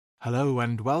Hello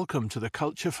and welcome to the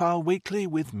Culture File Weekly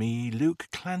with me, Luke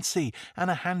Clancy, and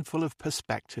a handful of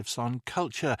perspectives on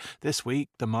culture. This week,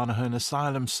 the Monaghan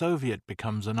Asylum Soviet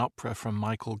becomes an opera from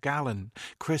Michael Gallen.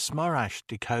 Chris Morash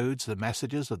decodes the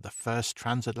messages of the first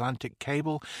transatlantic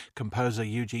cable, composer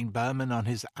Eugene Birman on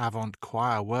his avant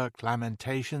choir work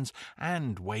Lamentations,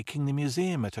 and Waking the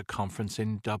Museum at a conference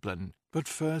in Dublin. But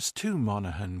first to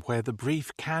Monaghan, where the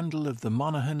brief candle of the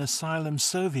Monaghan Asylum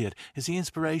Soviet is the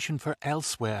inspiration for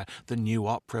Elsewhere, the new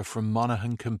opera from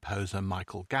Monaghan composer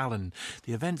Michael Gallen.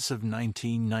 The events of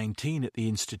 1919 at the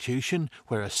institution,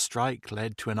 where a strike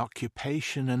led to an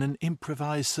occupation and an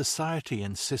improvised society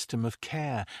and system of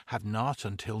care, have not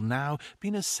until now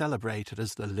been as celebrated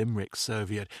as the Limerick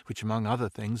Soviet, which among other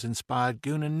things inspired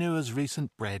Goonan Nua's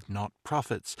recent Bread Not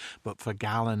Profits. But for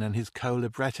Gallen and his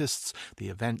co-librettists, the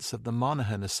events of the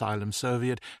Monaghan Asylum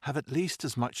Soviet have at least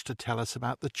as much to tell us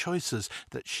about the choices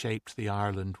that shaped the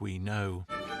Ireland we know.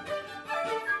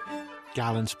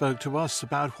 Gallen spoke to us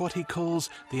about what he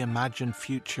calls the imagined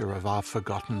future of our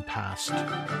forgotten past.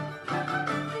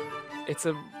 It's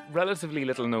a relatively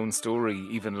little-known story,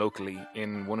 even locally.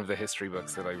 In one of the history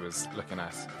books that I was looking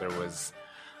at, there was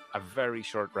a very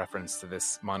short reference to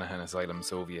this Monaghan Asylum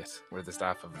Soviet, where the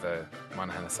staff of the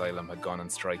Monaghan Asylum had gone on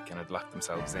strike and had locked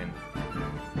themselves in.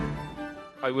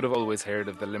 I would have always heard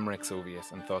of the Limerick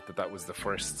Soviet and thought that that was the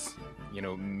first,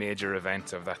 major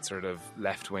event of that sort of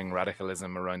left-wing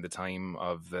radicalism around the time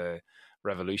of the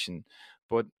revolution.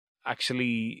 But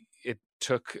actually, it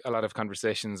took a lot of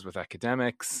conversations with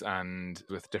academics and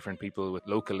with different people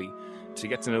locally to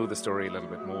get to know the story a little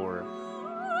bit more.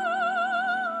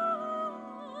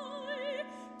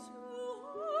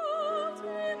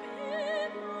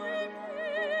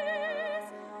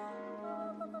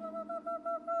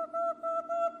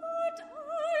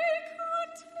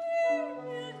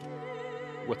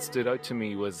 What stood out to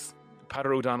me was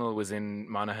Peadar O'Donnell was in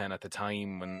Monaghan at the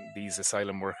time when these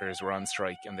asylum workers were on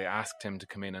strike, and they asked him to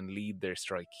come in and lead their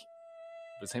strike.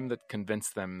 It was him that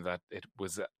convinced them that it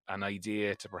was an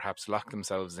idea to perhaps lock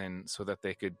themselves in so that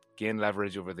they could gain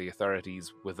leverage over the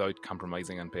authorities without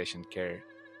compromising on patient care.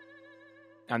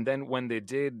 And then when they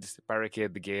did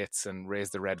barricade the gates and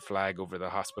raise the red flag over the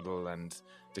hospital and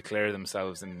declare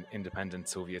themselves an independent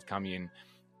Soviet commune,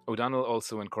 O'Donnell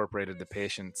also incorporated the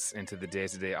patients into the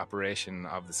day-to-day operation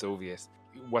of the Soviet.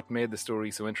 What made the story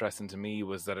so interesting to me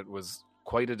was that it was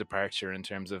quite a departure in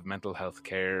terms of mental health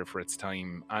care for its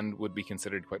time and would be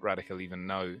considered quite radical even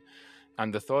now.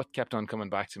 And the thought kept on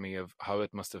coming back to me of how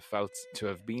it must have felt to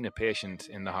have been a patient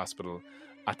in the hospital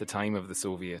at the time of the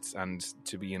Soviet and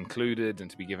to be included and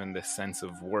to be given this sense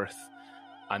of worth,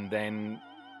 and then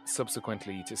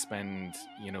subsequently to spend,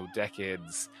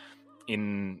 decades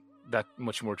in that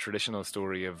much more traditional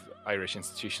story of Irish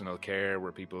institutional care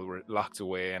where people were locked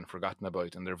away and forgotten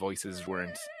about and their voices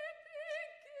weren't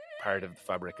part of the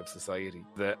fabric of society.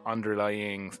 The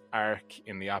underlying arc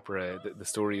in the opera, the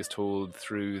story is told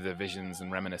through the visions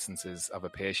and reminiscences of a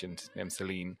patient named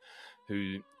Celine,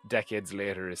 who decades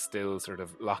later is still sort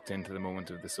of locked into the moment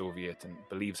of the Soviet and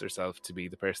believes herself to be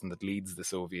the person that leads the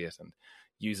Soviet and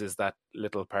uses that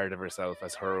little part of herself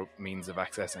as her means of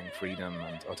accessing freedom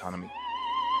and autonomy.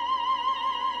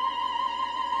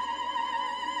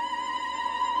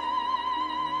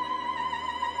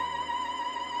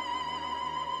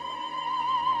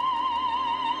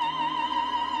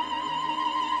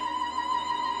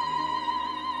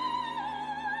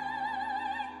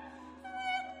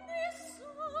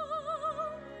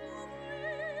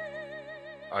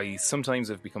 I sometimes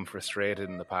have become frustrated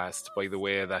in the past by the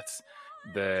way that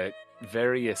the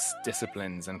various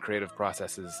disciplines and creative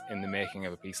processes in the making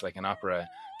of a piece like an opera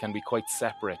can be quite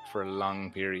separate for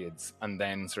long periods and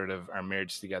then sort of are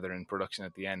merged together in production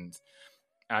at the end.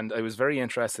 And I was very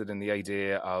interested in the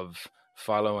idea of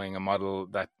following a model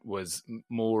that was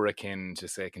more akin to,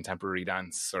 say, contemporary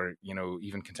dance or,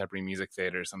 even contemporary music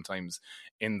theatre sometimes,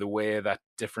 in the way that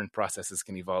different processes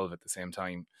can evolve at the same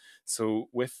time. So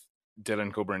with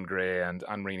Dylan Coburn-Gray and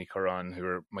Anne-Marie Curran, who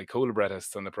are my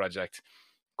co-librettists on the project,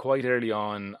 quite early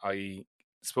on I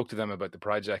spoke to them about the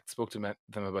project, spoke to them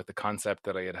about the concept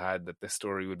that I had that this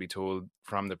story would be told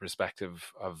from the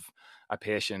perspective of a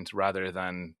patient rather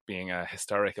than being a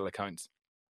historical account.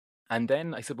 And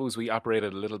then I suppose we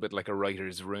operated a little bit like a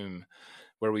writer's room,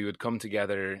 where we would come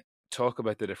together, talk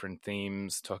about the different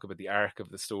themes, talk about the arc of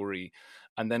the story,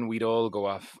 and then we'd all go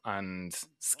off and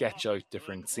sketch out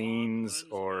different scenes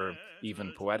or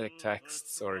even poetic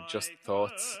texts or just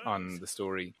thoughts on the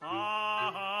story.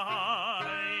 I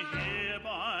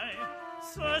hereby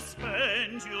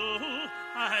suspend you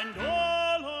and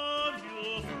all of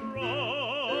you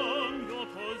from your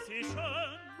position.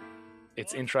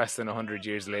 it's interesting 100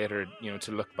 years later,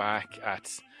 to look back at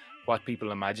what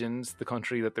people imagined the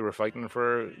country that they were fighting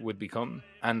for would become,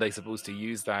 and I suppose to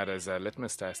use that as a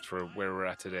litmus test for where we're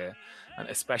at today, and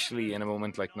especially in a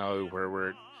moment like now where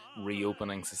we're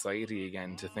reopening society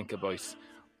again, to think about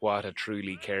what a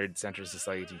truly cared centre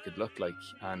society could look like,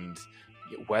 and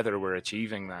whether we're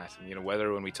achieving that, and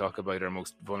whether when we talk about our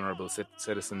most vulnerable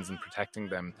citizens and protecting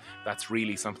them, that's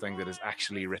really something that is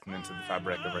actually written into the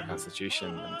fabric of our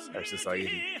constitution and our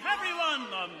society.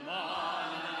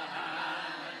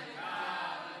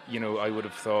 I would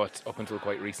have thought up until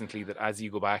quite recently that as you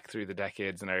go back through the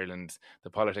decades in Ireland, the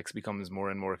politics becomes more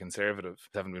and more conservative.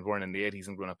 Having been born in the 80s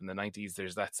and grown up in the 90s,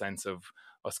 there's that sense of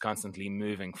us constantly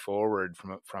moving forward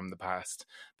from the past.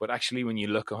 But actually, when you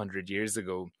look 100 years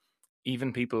ago,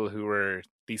 even people who were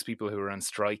on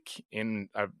strike in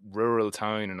a rural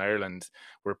town in Ireland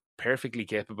were perfectly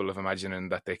capable of imagining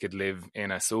that they could live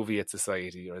in a Soviet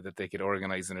society or that they could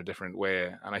organise in a different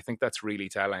way. And I think that's really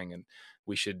telling, and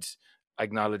we should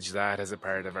acknowledge that as a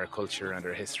part of our culture and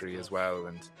our history as well,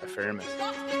 and affirm it.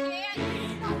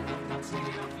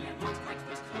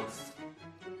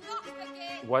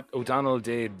 What O'Donnell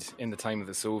did in the time of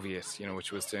the Soviet,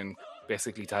 which was to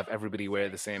basically to have everybody wear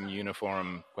the same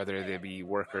uniform, whether they be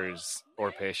workers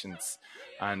or patients,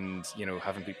 and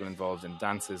having people involved in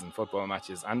dances and football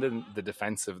matches, and in the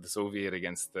defence of the Soviet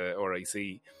against the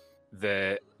RIC,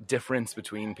 the difference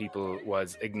between people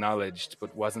was acknowledged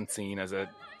but wasn't seen as a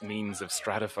means of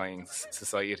stratifying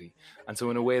society. And so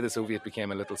in a way the Soviet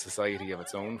became a little society of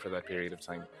its own for that period of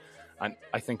time. And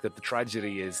I think that the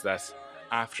tragedy is that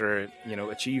after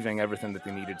achieving everything that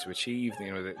they needed to achieve,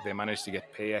 they managed to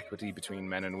get pay equity between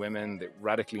men and women, they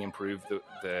radically improved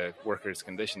the workers'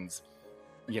 conditions.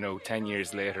 10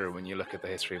 years later, when you look at the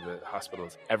history of the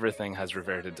hospitals, everything has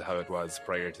reverted to how it was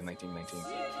prior to 1919.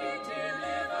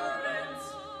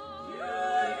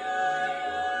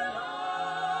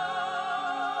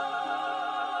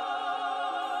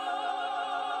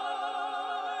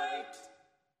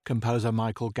 Composer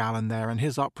Michael Gallen there, and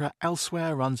his opera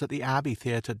Elsewhere runs at the Abbey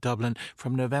Theatre, Dublin,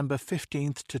 from November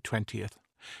 15th to 20th.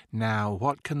 Now,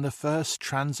 what can the first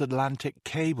transatlantic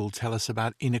cable tell us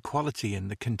about inequality in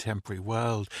the contemporary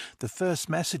world? The first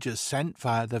messages sent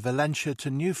via the Valentia to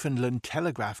Newfoundland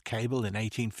telegraph cable in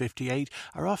 1858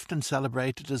 are often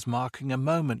celebrated as marking a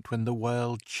moment when the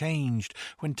world changed,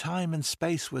 when time and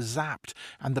space were zapped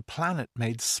and the planet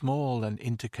made small and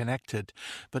interconnected.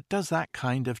 But does that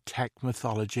kind of tech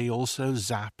mythology also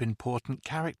zap important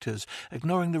characters,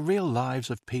 ignoring the real lives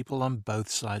of people on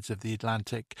both sides of the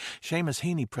Atlantic? Seamus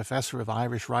Heaney, Professor of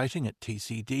Irish Writing at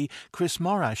TCD, Chris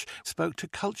Morash, spoke to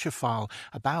Culturefile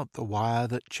about the wire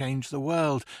that changed the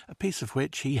world, a piece of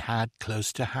which he had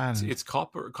close to hand. It's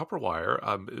copper wire,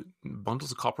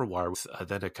 bundles of copper wire with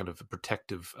then a kind of a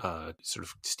protective sort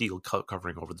of steel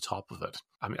covering over the top of it.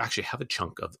 I actually have a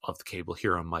chunk of the cable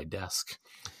here on my desk.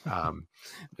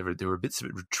 There were bits of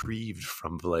it retrieved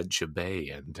from Valentia Bay,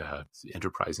 and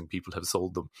enterprising people have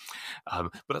sold them.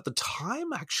 But at the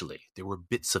time, actually, there were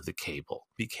bits of the cable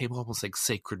became almost like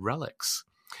sacred relics.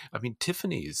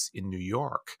 Tiffany's in New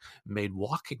York made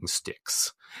walking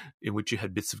sticks in which you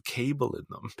had bits of cable in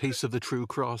them. Piece of the true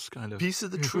cross, kind of. Piece of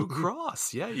the true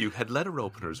cross, yeah. You had letter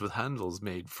openers with handles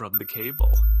made from the cable.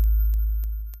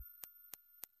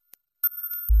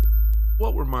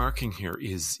 What we're marking here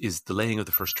is the laying of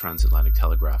the first transatlantic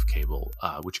telegraph cable,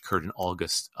 which occurred in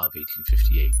August of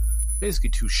 1858.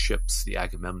 Basically, two ships, the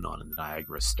Agamemnon and the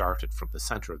Niagara, started from the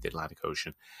center of the Atlantic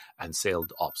Ocean and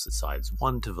sailed opposite sides,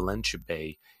 one to Valentia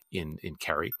Bay in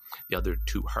Kerry, the other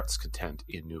to Heart's Content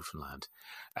in Newfoundland.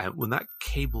 And when that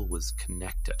cable was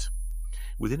connected,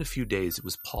 within a few days, it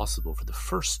was possible for the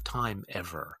first time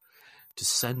ever to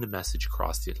send a message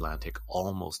across the Atlantic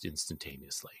almost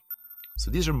instantaneously. So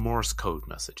these are Morse code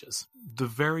messages. The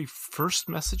very first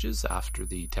messages, after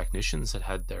the technicians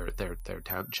had their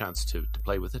chance to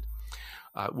play with it,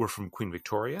 were from Queen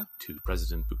Victoria to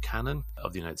President Buchanan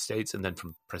of the United States, and then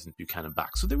from President Buchanan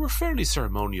back. So they were fairly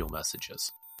ceremonial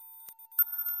messages.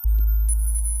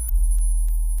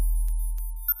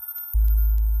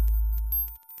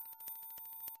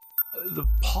 The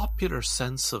popular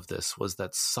sense of this was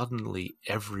that suddenly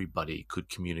everybody could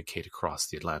communicate across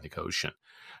the Atlantic Ocean.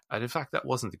 And in fact, that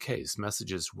wasn't the case.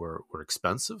 Messages were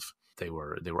expensive. They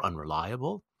were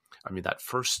unreliable. That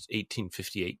first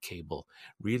 1858 cable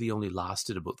really only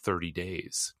lasted about 30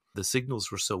 days. The signals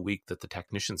were so weak that the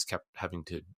technicians kept having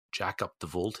to jack up the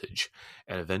voltage,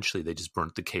 and eventually they just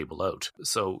burnt the cable out.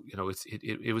 So,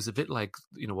 it was a bit like,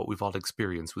 what we've all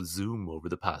experienced with Zoom over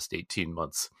the past 18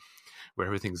 months, where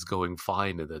everything's going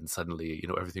fine and then suddenly,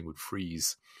 everything would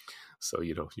freeze. So,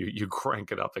 you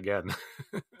crank it up again.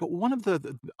 But one of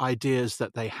the ideas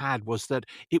that they had was that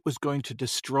it was going to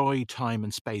destroy time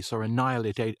and space or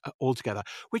annihilate it altogether,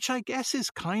 which I guess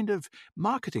is kind of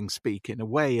marketing speak in a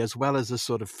way, as well as a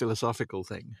sort of philosophical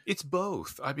thing. It's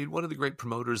both. I mean, one of the great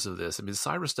promoters of this,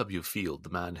 Cyrus W. Field, the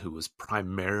man who was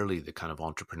primarily the kind of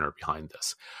entrepreneur behind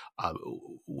this,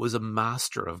 was a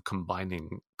master of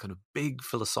combining kind of big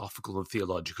philosophical and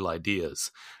theological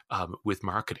ideas with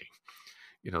marketing.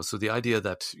 So the idea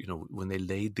that, when they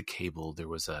laid the cable, there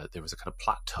was a kind of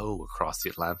plateau across the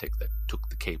Atlantic that took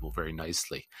the cable very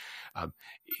nicely.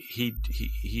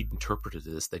 He interpreted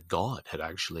this that God had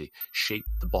actually shaped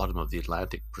the bottom of the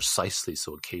Atlantic precisely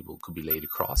so a cable could be laid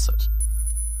across it.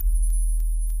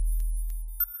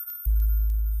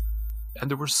 And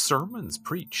there were sermons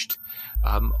preached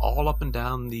all up and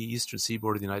down the eastern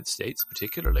seaboard of the United States,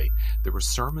 particularly. There were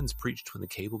sermons preached when the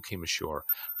cable came ashore,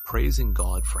 praising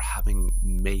God for having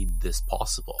made this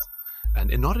possible. And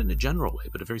not in a general way,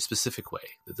 but a very specific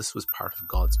way, that this was part of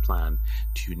God's plan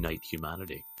to unite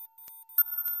humanity.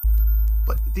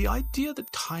 But the idea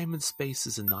that time and space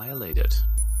is annihilated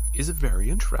is a very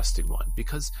interesting one,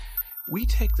 because we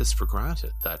take this for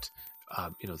granted that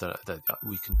that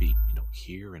we can be,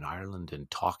 here in Ireland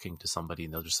and talking to somebody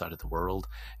on the other side of the world,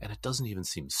 and it doesn't even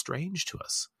seem strange to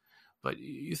us. But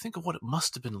you think of what it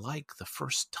must have been like the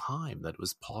first time that it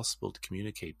was possible to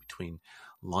communicate between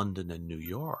London and New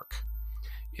York.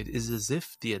 It is as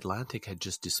if the Atlantic had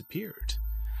just disappeared.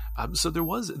 So there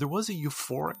was a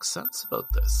euphoric sense about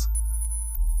this.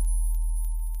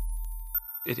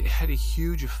 It had a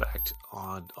huge effect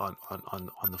on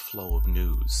the flow of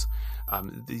news.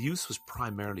 The use was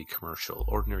primarily commercial.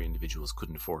 Ordinary individuals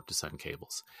couldn't afford to send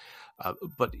cables.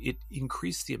 But it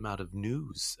increased the amount of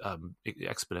news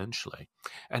exponentially.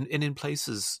 And in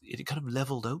places, it kind of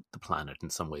leveled out the planet in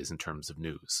some ways in terms of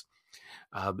news.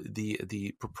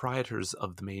 The proprietors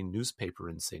of the main newspaper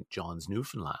in St. John's,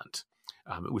 Newfoundland,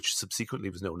 which subsequently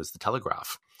was known as the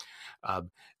Telegraph,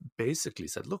 basically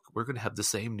said, look, we're going to have the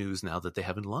same news now that they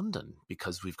have in London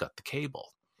because we've got the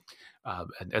cable.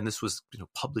 And this was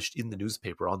published in the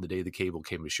newspaper on the day the cable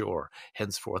came ashore.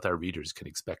 Henceforth, our readers can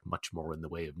expect much more in the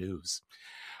way of news.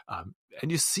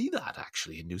 And you see that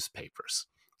actually in newspapers.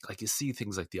 Like you see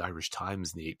things like the Irish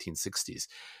Times in the 1860s,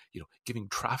 giving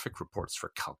traffic reports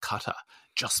for Calcutta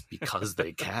just because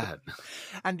they can.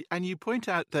 And you point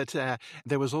out that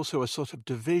there was also a sort of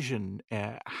division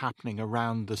happening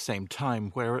around the same time,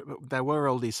 where there were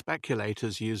all these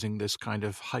speculators using this kind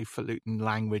of highfalutin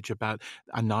language about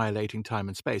annihilating time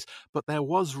and space, but there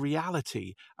was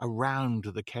reality around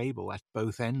the cable, at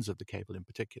both ends of the cable in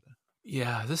particular.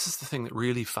 Yeah, this is the thing that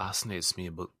really fascinates me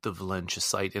about the Valencia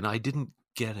site, and I didn't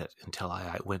get it until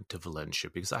I went to Valencia,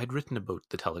 because I'd written about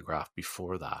the Telegraph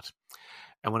before that.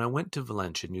 And when I went to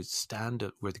Valencia, and you stand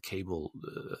at where the cable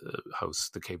house,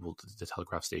 the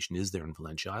telegraph station is there in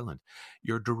Valencia Island,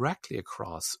 you're directly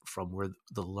across from where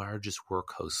the largest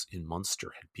workhouse in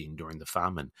Munster had been during the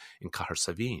famine in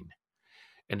Cahersiveen.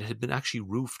 And it had been actually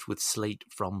roofed with slate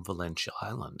from Valencia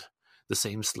Island, the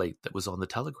same slate that was on the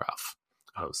telegraph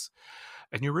house.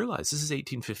 And you realize this is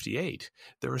 1858.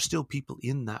 There are still people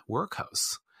in that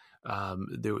workhouse.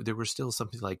 There were still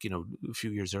something like, a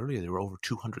few years earlier, there were over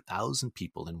 200,000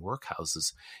 people in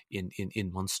workhouses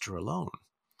in Munster alone.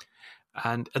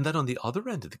 And then on the other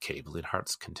end of the cable, in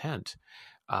Heart's Content,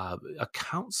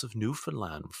 accounts of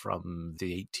Newfoundland from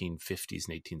the 1850s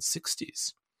and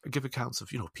 1860s give accounts of,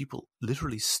 people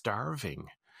literally starving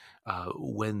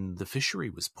when the fishery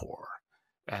was poor.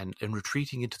 And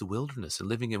retreating into the wilderness and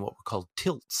living in what were called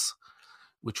tilts,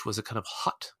 which was a kind of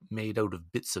hut made out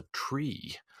of bits of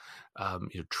tree,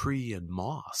 tree and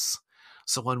moss.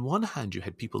 So on one hand, you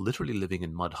had people literally living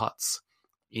in mud huts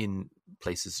in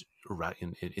places around,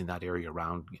 in that area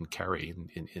around in Kerry,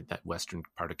 in that western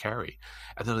part of Kerry.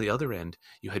 And then on the other end,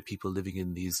 you had people living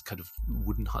in these kind of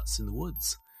wooden huts in the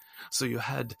woods. So you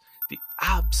had the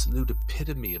absolute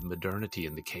epitome of modernity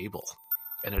in the cable.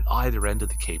 And at either end of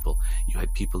the cable, you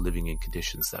had people living in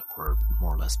conditions that were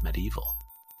more or less medieval.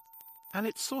 And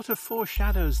it sort of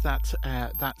foreshadows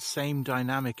that same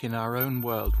dynamic in our own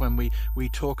world when we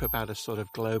talk about a sort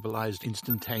of globalized,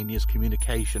 instantaneous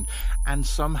communication and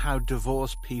somehow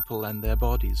divorce people and their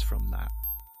bodies from that.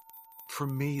 For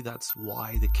me, that's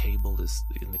why the cable is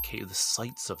in the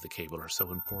sites of the cable are so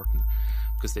important,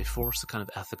 because they force a kind of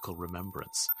ethical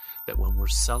remembrance that when we're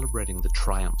celebrating the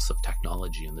triumphs of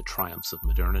technology and the triumphs of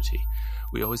modernity,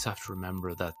 we always have to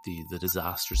remember that the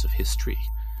disasters of history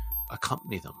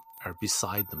accompany them, are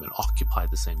beside them, and occupy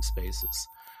the same spaces.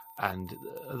 And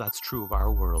that's true of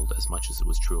our world as much as it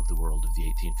was true of the world of the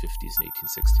 1850s and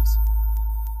 1860s.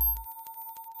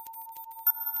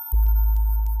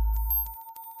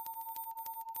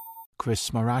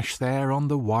 Chris Morash there on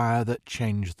The Wire That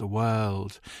Changed the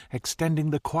World.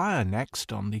 Extending the choir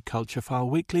next on the Culture File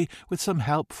Weekly with some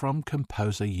help from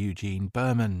composer Eugene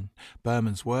Birman.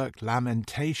 Birman's work,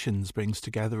 Lamentations, brings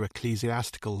together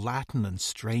ecclesiastical Latin and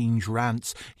strange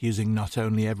rants, using not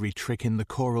only every trick in the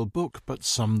choral book, but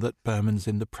some that Birman's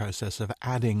in the process of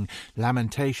adding.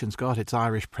 Lamentations got its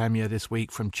Irish premiere this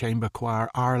week from Chamber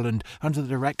Choir Ireland under the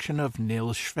direction of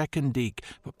Neil Schweckendiek,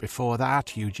 but before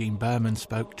that, Eugene Birman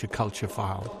spoke to Culture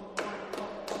File.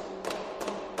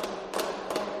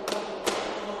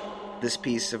 This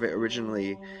piece of it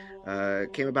originally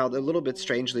came about a little bit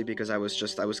strangely because I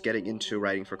was getting into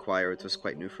writing for choir. It was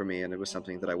quite new for me, and it was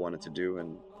something that I wanted to do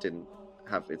and didn't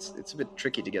have. It's a bit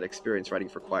tricky to get experience writing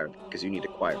for choir because you need a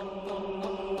choir.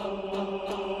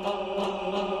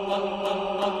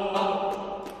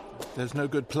 There's no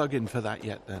good plug-in for that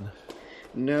yet, then?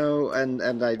 No, and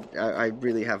I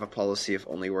really have a policy of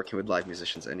only working with live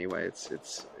musicians anyway.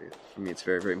 It's for me, it's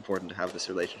very, very important to have this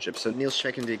relationship. So Neil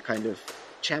Schweckendiek kind of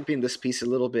championed this piece a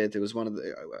little bit. It was one of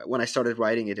the, when I started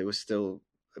writing it, it was still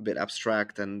a bit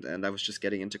abstract, and I was just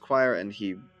getting into choir, and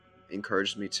he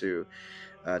encouraged me to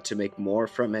make more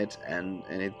from it, and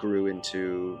it grew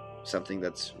into something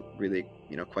that's really,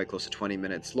 quite close to 20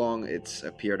 minutes long. It's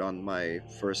appeared on my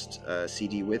first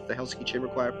CD with the Helsinki Chamber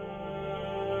Choir.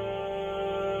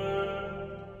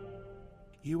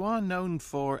 You are known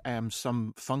for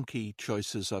some funky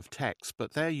choices of text,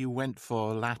 but there you went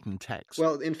for Latin text.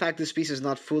 Well, in fact, this piece is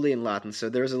not fully in Latin, so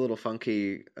there's a little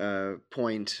funky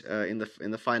point in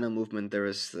the final movement. There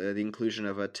is the inclusion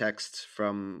of a text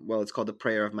from, well, it's called the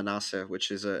Prayer of Manasseh,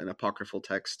 which is an apocryphal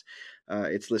text.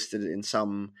 It's listed in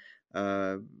some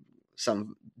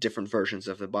different versions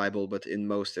of the Bible, but in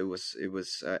most it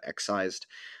was excised.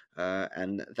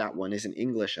 And that one is in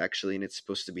English, actually, and it's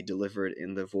supposed to be delivered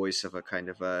in the voice of a kind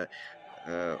of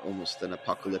almost an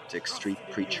apocalyptic street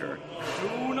preacher.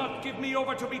 Do not give me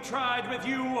over to be tried with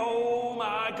you, oh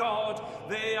my God.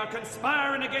 They are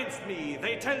conspiring against me.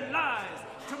 They tell lies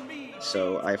to me.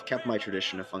 So I've kept my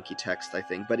tradition of funky text, I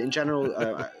think. But in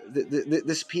general,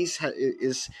 this piece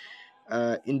is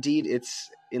indeed,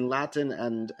 it's in Latin,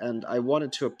 and I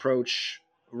wanted to approach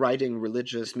writing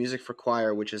religious music for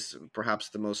choir, which is perhaps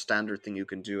the most standard thing you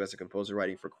can do as a composer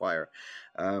writing for choir,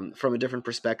 from a different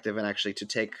perspective, and actually to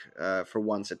take for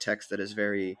once a text that is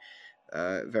very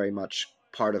much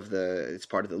part of the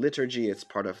liturgy, it's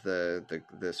part of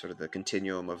the sort of the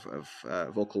continuum of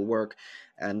vocal work,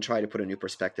 and try to put a new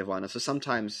perspective on it. So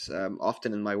sometimes,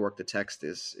 often in my work, the text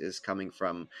is coming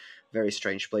from very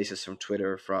strange places, from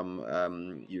Twitter,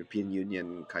 from European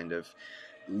Union kind of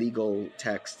legal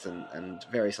texts and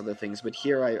various other things, but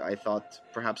here I thought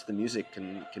perhaps the music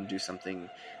can do something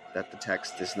that the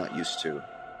text is not used to.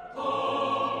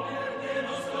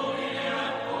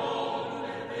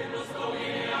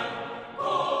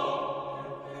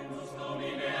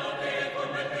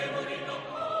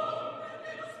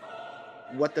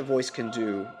 What the voice can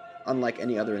do, unlike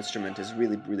any other instrument, is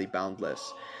really, really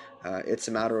boundless. It's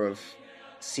a matter of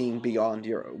seeing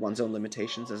beyond one's own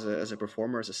limitations as a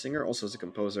performer, as a singer, also as a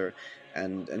composer,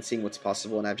 and seeing what's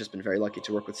possible. And I've just been very lucky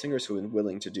to work with singers who have been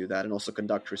willing to do that, and also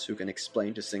conductors who can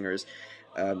explain to singers,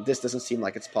 this doesn't seem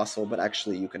like it's possible, but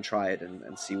actually you can try it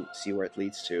and see where it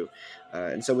leads to.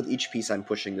 And so with each piece, I'm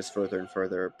pushing this further and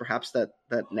further. Perhaps that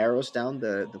narrows down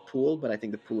the pool, but I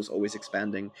think the pool is always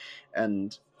expanding.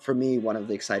 And for me, one of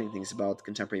the exciting things about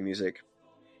contemporary music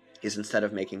is, instead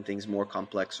of making things more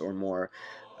complex or more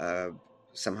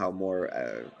somehow more,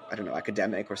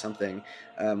 academic or something,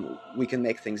 we can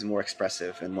make things more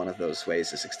expressive, and one of those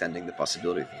ways is extending the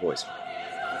possibility of the voice.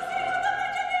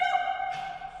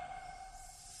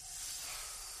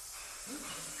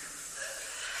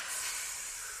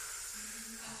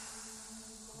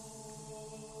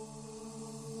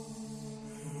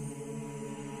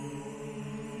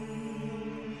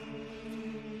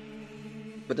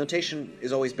 But notation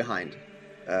is always behind,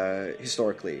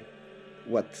 historically,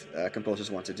 what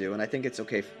composers want to do, and I think it's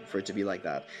okay for it to be like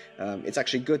that. It's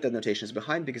actually good that notation is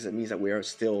behind, because it means that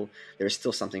there's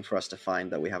still something for us to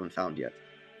find that we haven't found yet.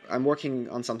 I'm working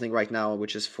on something right now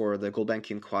which is for the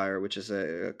Gulbenkian Choir, which is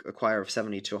a choir of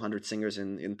 70 to 100 singers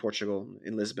in Portugal,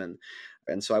 in Lisbon,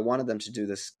 and so I wanted them to do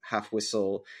this half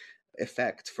whistle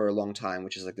effect for a long time,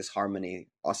 which is like this harmony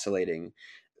oscillating.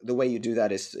 The way you do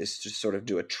that is to sort of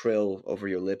do a trill over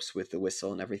your lips with the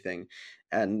whistle and everything.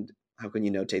 And how can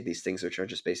you notate these things, which are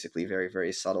just basically very,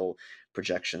 very subtle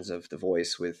projections of the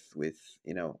voice with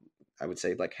I would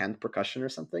say like hand percussion or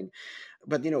something.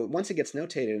 But, once it gets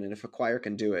notated, and if a choir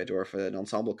can do it, or if an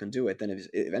ensemble can do it, then it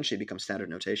eventually becomes standard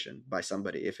notation by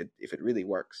somebody, if it really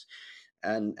works.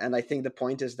 And I think the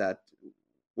point is that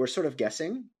we're sort of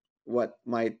guessing what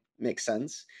might make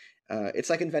sense. It's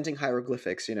like inventing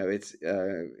hieroglyphics,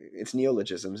 it's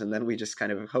neologisms, and then we just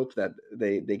kind of hope that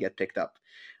they get picked up.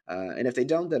 And if they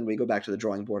don't, then we go back to the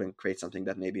drawing board and create something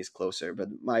that maybe is closer. But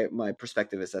my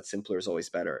perspective is that simpler is always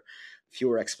better.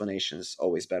 Fewer explanations,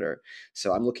 always better.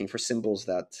 So I'm looking for symbols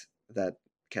that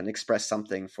can express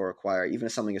something for a choir, even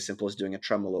if something as simple as doing a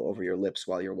tremolo over your lips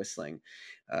while you're whistling,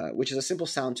 which is a simple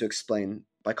sound to explain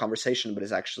by conversation, but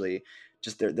is actually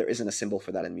just there isn't a symbol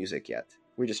for that in music yet.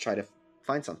 We just try to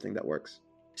find something that works.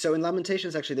 So in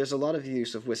Lamentations, actually, there's a lot of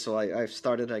use of whistle. I've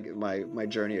started my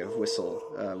journey of whistle,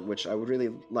 which I would really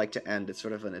like to end. It's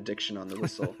sort of an addiction on the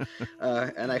whistle,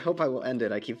 and I hope I will end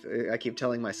it. I keep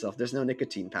telling myself there's no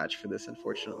nicotine patch for this,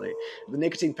 unfortunately. The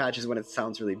nicotine patch is when it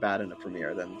sounds really bad in a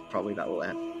premiere, then probably that will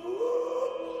end.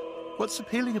 What's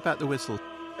appealing about the whistle?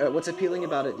 What's appealing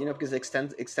about it, because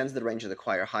it extends the range of the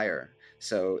choir higher.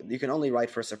 So you can only write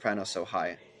for a soprano so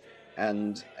high.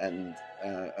 And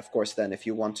of course, then if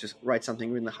you want to write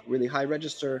something in the really high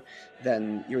register,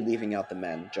 then you're leaving out the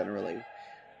men generally.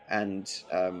 And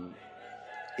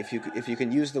if you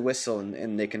can use the whistle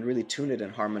and they can really tune it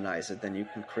and harmonize it, then you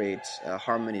can create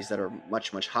harmonies that are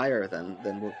much, much higher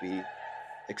than what we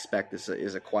expect is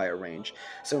a choir range.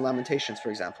 So in Lamentations,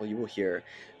 for example, you will hear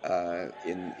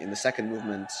in the second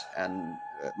movement and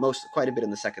quite a bit in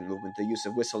the second movement, the use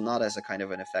of whistle not as a kind of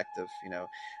an effect of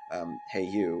hey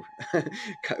you,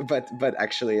 but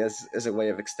actually as a way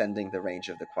of extending the range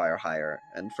of the choir higher.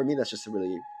 And for me, that's just a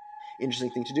really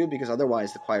interesting thing to do, because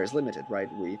otherwise the choir is limited, right?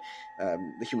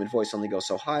 The human voice only goes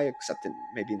so high, except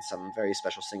maybe in some very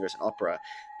special singers in opera.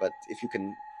 But if you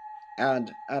can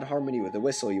add harmony with the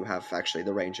whistle, you have actually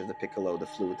the range of the piccolo, the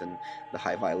flute, and the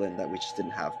high violin that we just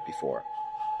didn't have before.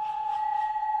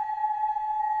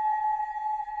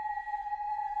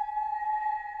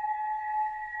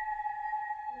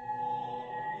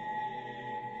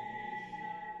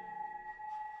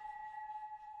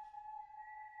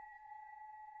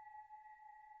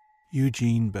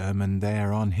 Eugene Birman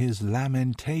there on his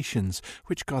Lamentations,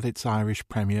 which got its Irish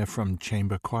premiere from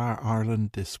Chamber Choir Ireland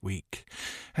this week.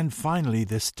 And finally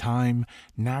this time,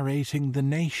 Narrating the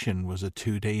Nation was a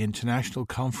 2-day international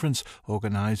conference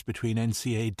organised between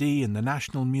NCAD and the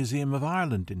National Museum of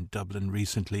Ireland in Dublin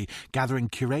recently, gathering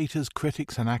curators,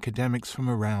 critics and academics from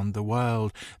around the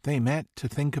world. They met to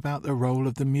think about the role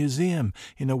of the museum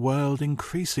in a world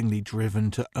increasingly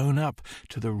driven to own up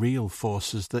to the real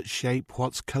forces that shape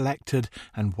what's collected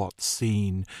and what's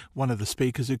seen. One of the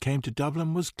speakers who came to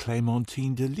Dublin was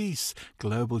Clémentine Delis,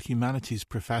 Global Humanities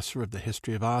Professor of the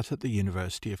History of Art at the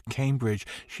University of Cambridge.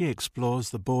 She explores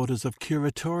the borders of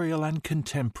curatorial and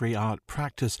contemporary art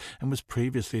practice and was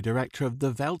previously director of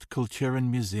the Weltkulturen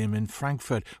Museum in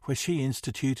Frankfurt, where she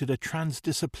instituted a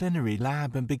transdisciplinary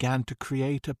lab and began to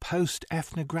create a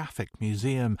post-ethnographic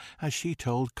museum, as she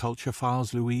told Culture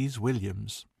Files' Louise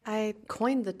Williams. I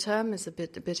coined the term, is a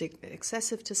bit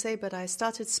excessive to say, but I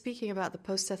started speaking about the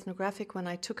post-ethnographic when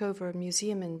I took over a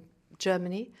museum in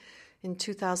Germany in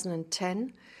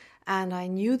 2010, and I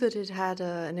knew that it had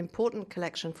an important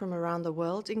collection from around the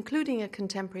world, including a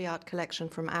contemporary art collection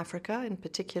from Africa in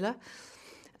particular,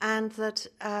 and that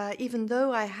even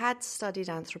though I had studied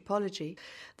anthropology,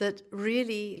 that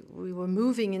really we were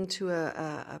moving into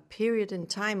a period in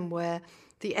time where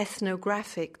the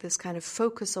ethnographic, this kind of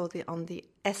focus on the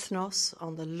ethnos,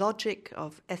 on the logic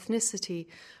of ethnicity,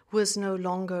 was no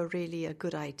longer really a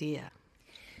good idea.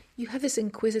 You have this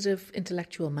inquisitive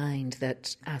intellectual mind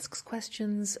that asks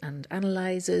questions and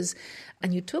analyses,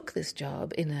 and you took this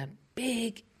job in a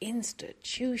big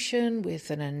institution with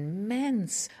an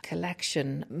immense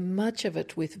collection, much of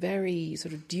it with very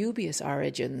sort of dubious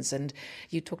origins, and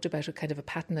you talked about a kind of a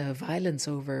pattern of violence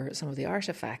over some of the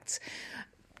artefacts.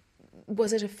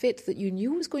 Was it a fit that you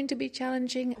knew was going to be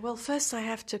challenging? Well, first I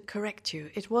have to correct you.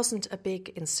 It wasn't a big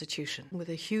institution with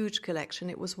a huge collection.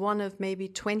 It was one of maybe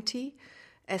 20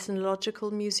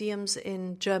 ethnological museums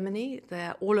in Germany.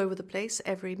 They're all over the place.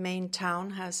 Every main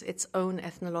town has its own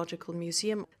ethnological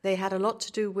museum. They had a lot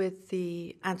to do with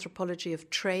the anthropology of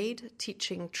trade,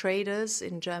 teaching traders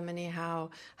in Germany how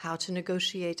to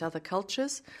negotiate other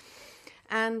cultures.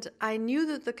 And I knew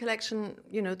that the collection,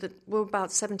 that were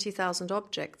about 70,000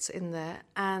 objects in there.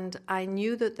 And I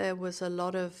knew that there was a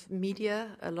lot of media,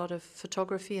 a lot of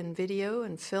photography and video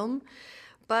and film.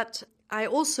 But I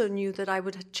also knew that I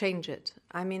would change it.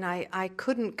 I mean, I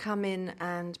couldn't come in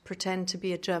and pretend to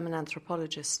be a German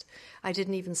anthropologist. I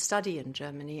didn't even study in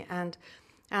Germany. And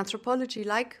anthropology,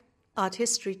 like art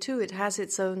history too, it has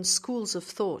its own schools of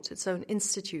thought, its own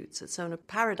institutes, its own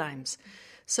paradigms.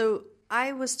 So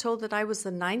I was told that I was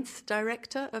the 9th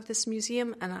director of this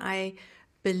museum, and I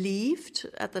believed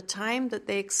at the time that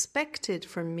they expected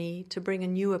from me to bring a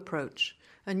new approach,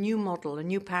 a new model, a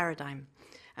new paradigm.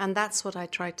 And that's what I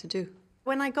tried to do.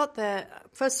 When I got there,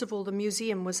 first of all, the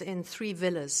museum was in 3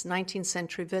 villas, 19th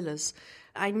century villas.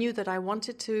 I knew that I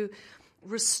wanted to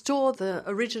restore the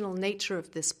original nature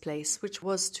of this place, which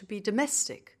was to be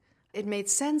domestic. It made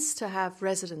sense to have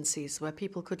residencies where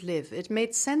people could live. It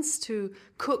made sense to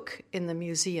cook in the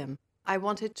museum. I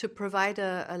wanted to provide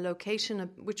a location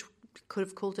which could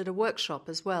have called it a workshop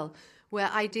as well, where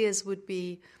ideas would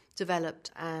be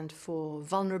developed, and for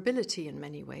vulnerability in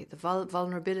many ways, the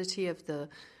vulnerability of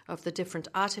the different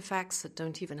artifacts that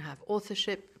don't even have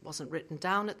authorship, wasn't written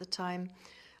down at the time,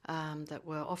 that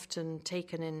were often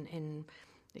taken in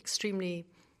extremely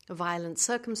violent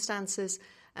circumstances,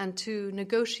 and to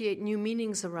negotiate new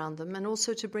meanings around them, and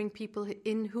also to bring people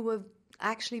in who were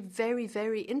actually very,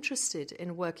 very interested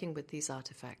in working with these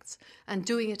artifacts and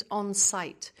doing it on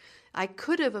site. I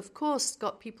could have, of course,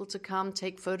 got people to come,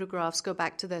 take photographs, go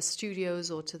back to their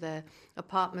studios or to their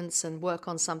apartments and work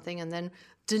on something and then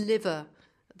deliver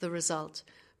the result.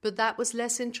 But that was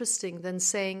less interesting than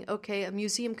saying, okay, a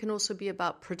museum can also be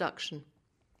about production.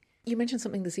 You mentioned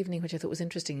something this evening which I thought was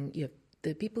interesting. You have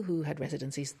the people who had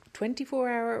residencies,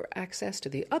 24-hour access to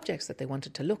the objects that they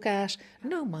wanted to look at,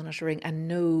 no monitoring and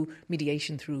no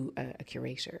mediation through a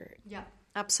curator. Yeah,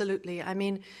 absolutely. I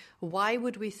mean, why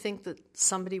would we think that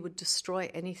somebody would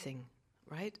destroy anything,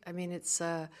 right? I mean, it's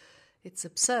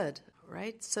absurd,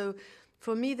 right? So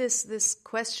for me, this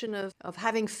question of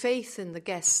having faith in the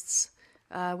guests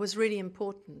was really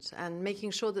important, and making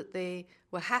sure that they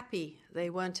were happy, they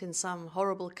weren't in some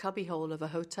horrible cubbyhole of a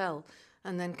hotel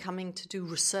and then coming to do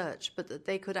research, but that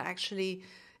they could actually,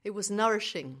 it was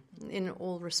nourishing in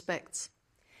all respects.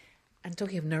 And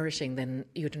talking of nourishing, then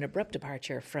you had an abrupt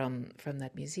departure from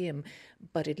that museum,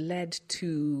 but it led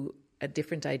to a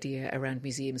different idea around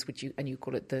museums, which you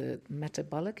call it the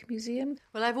metabolic museum.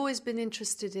 Well, I've always been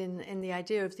interested in the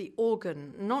idea of the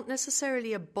organ, not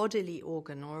necessarily a bodily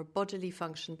organ or a bodily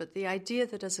function, but the idea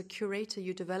that as a curator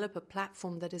you develop a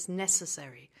platform that is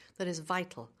necessary, that is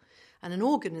vital. And an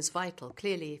organ is vital.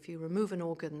 Clearly, if you remove an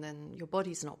organ, then your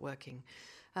body's not working.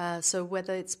 So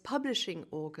whether it's publishing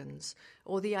organs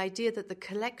or the idea that the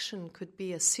collection could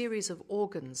be a series of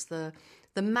organs, the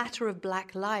matter of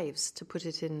black lives, to put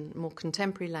it in more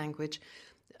contemporary language,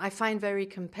 I find very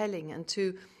compelling, and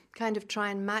to kind of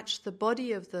try and match the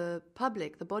body of the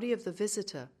public, the body of the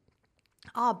visitor,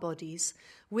 our bodies,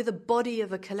 with a body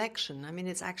of a collection. I mean,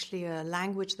 it's actually a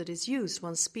language that is used.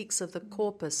 One speaks of the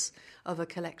corpus of a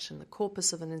collection, the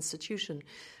corpus of an institution.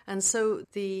 And so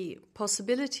the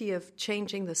possibility of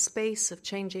changing the space, of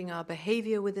changing our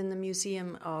behavior within the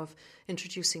museum, of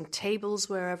introducing tables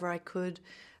wherever I could,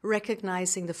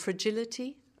 recognizing the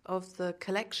fragility of the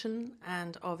collection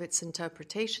and of its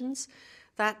interpretations,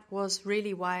 that was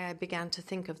really why I began to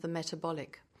think of the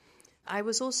metabolic. I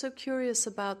was also curious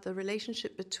about the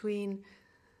relationship between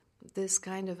this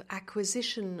kind of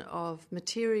acquisition of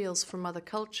materials from other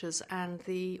cultures and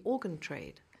the organ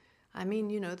trade. I mean,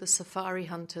 you know, the safari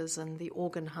hunters and the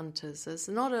organ hunters. There's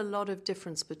not a lot of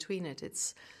difference between it.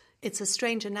 It's a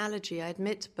strange analogy, I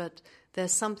admit, but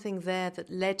there's something there that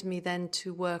led me then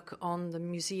to work on the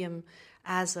museum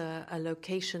as a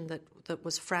location that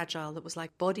was fragile, that was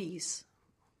like bodies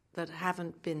that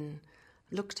haven't been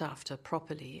looked after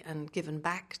properly and given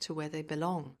back to where they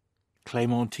belong.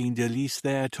 Clémentine Delis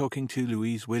there, talking to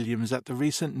Louise Williams at the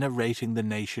recent Narrating the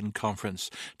Nation conference,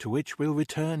 to which we'll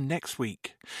return next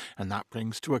week. And that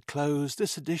brings to a close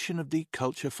this edition of the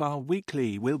Culture File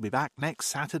Weekly. We'll be back next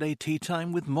Saturday tea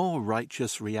time with more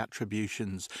righteous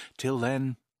reattributions. Till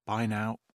then, bye now.